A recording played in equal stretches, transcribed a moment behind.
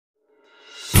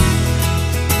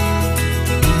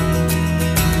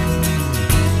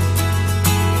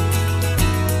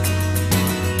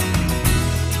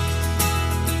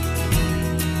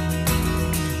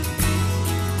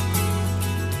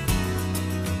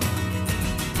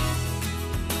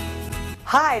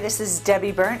Hi, this is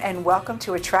Debi Berndt and welcome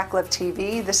to Attract Love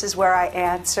TV. This is where I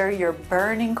answer your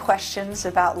burning questions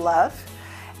about love.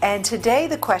 And today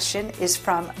the question is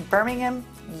from Birmingham,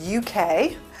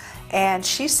 UK, and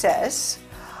she says,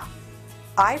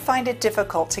 I find it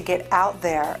difficult to get out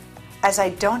there as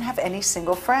I don't have any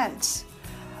single friends.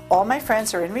 All my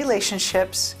friends are in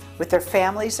relationships with their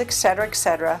families, etc.,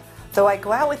 etc. Though I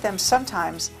go out with them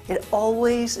sometimes, it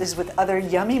always is with other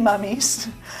yummy mummies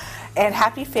and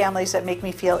happy families that make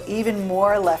me feel even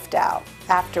more left out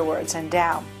afterwards and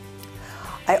down.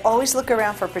 I always look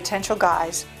around for potential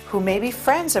guys who may be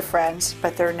friends of friends,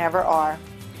 but there never are.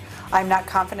 I'm not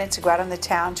confident to go out on the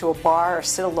town to a bar or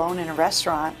sit alone in a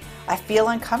restaurant. I feel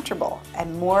uncomfortable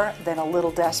and more than a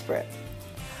little desperate.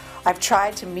 I've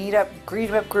tried to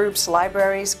greet up groups,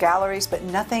 libraries, galleries, but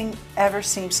nothing ever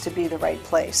seems to be the right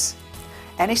place.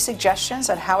 Any suggestions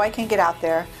on how I can get out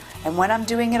there, and when I'm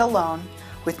doing it alone,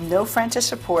 with no friend to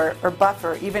support or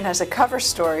buffer, even as a cover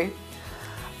story,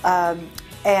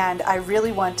 and I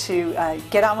really want to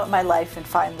get on with my life and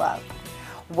find love?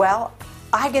 Well,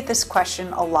 I get this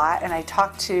question a lot, and I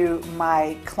talk to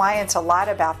my clients a lot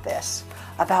about this,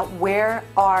 about where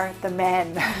are the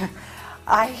men?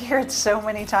 I hear it so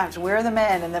many times, where are the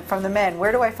men? And then from the men,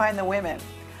 where do I find the women?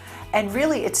 And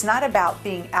really, it's not about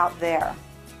being out there.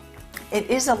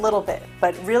 It is a little bit,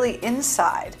 but really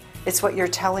inside, it's what you're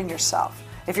telling yourself.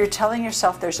 If you're telling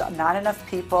yourself there's not enough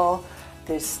people,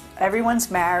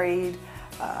 everyone's married,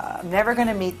 I'm never going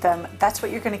to meet them, that's what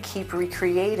you're going to keep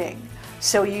recreating.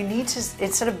 So you need to,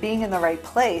 instead of being in the right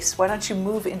place, why don't you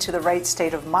move into the right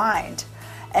state of mind?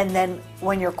 And then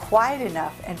when you're quiet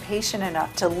enough and patient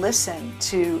enough to listen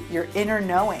to your inner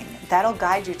knowing, that'll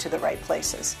guide you to the right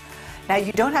places. Now,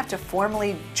 you don't have to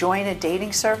formally join a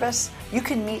dating service. You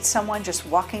can meet someone just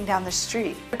walking down the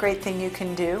street. A great thing you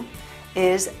can do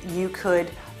is you could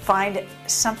find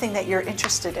something that you're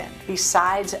interested in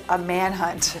besides a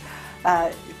manhunt.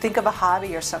 Think of a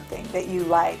hobby or something that you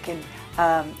like,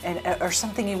 or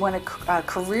something you want a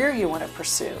career you want to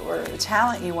pursue, or a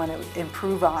talent you want to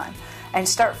improve on, and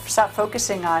stop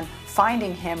focusing on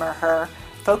finding him or her.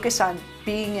 Focus on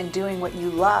being and doing what you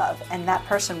love, and that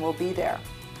person will be there.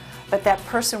 But that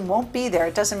person won't be there.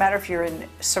 It doesn't matter if you're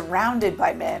surrounded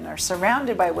by men or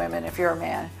surrounded by women. If you're a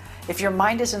man, if your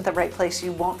mind isn't the right place,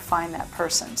 you won't find that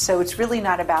person. So it's really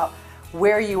not about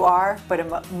where you are,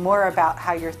 but more about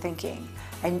how you're thinking.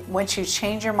 And once you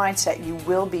change your mindset, you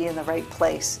will be in the right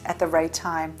place at the right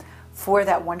time for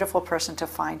that wonderful person to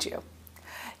find you.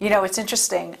 You know, it's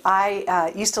interesting.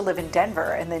 I used to live in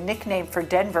Denver, and the nickname for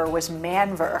Denver was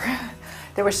Manver.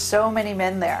 There were so many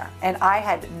men there, and I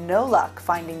had no luck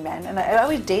finding men. And I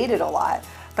always dated a lot,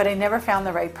 but I never found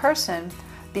the right person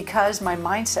because my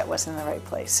mindset wasn't in the right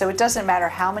place. So it doesn't matter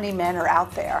how many men are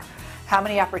out there, how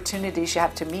many opportunities you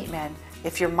have to meet men.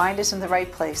 If your mind is in the right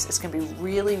place, it's going to be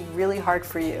really, really hard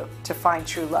for you to find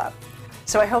true love.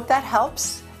 So I hope that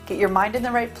helps. Get your mind in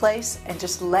the right place and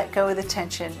just let go of the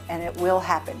tension, and it will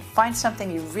happen. Find something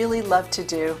you really love to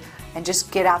do and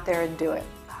just get out there and do it.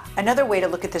 Another way to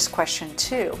look at this question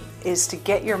too is to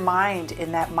get your mind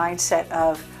in that mindset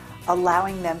of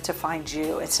allowing them to find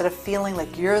you, instead of feeling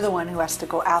like you're the one who has to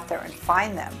go out there and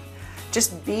find them.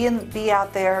 Just be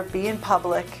out there, be in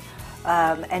public,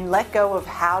 and let go of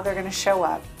how they're going to show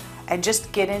up, and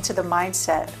just get into the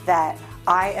mindset that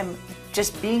I am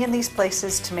just being in these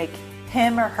places to make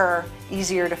him or her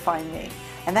easier to find me.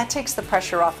 And that takes the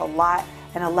pressure off a lot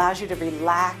and allows you to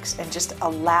relax and just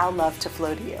allow love to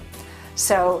flow to you.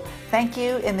 So thank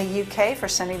you in the UK for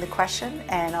sending the question,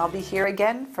 and I'll be here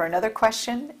again for another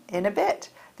question in a bit.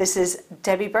 This is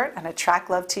Debi Berndt on Attract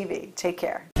Love TV. Take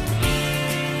care.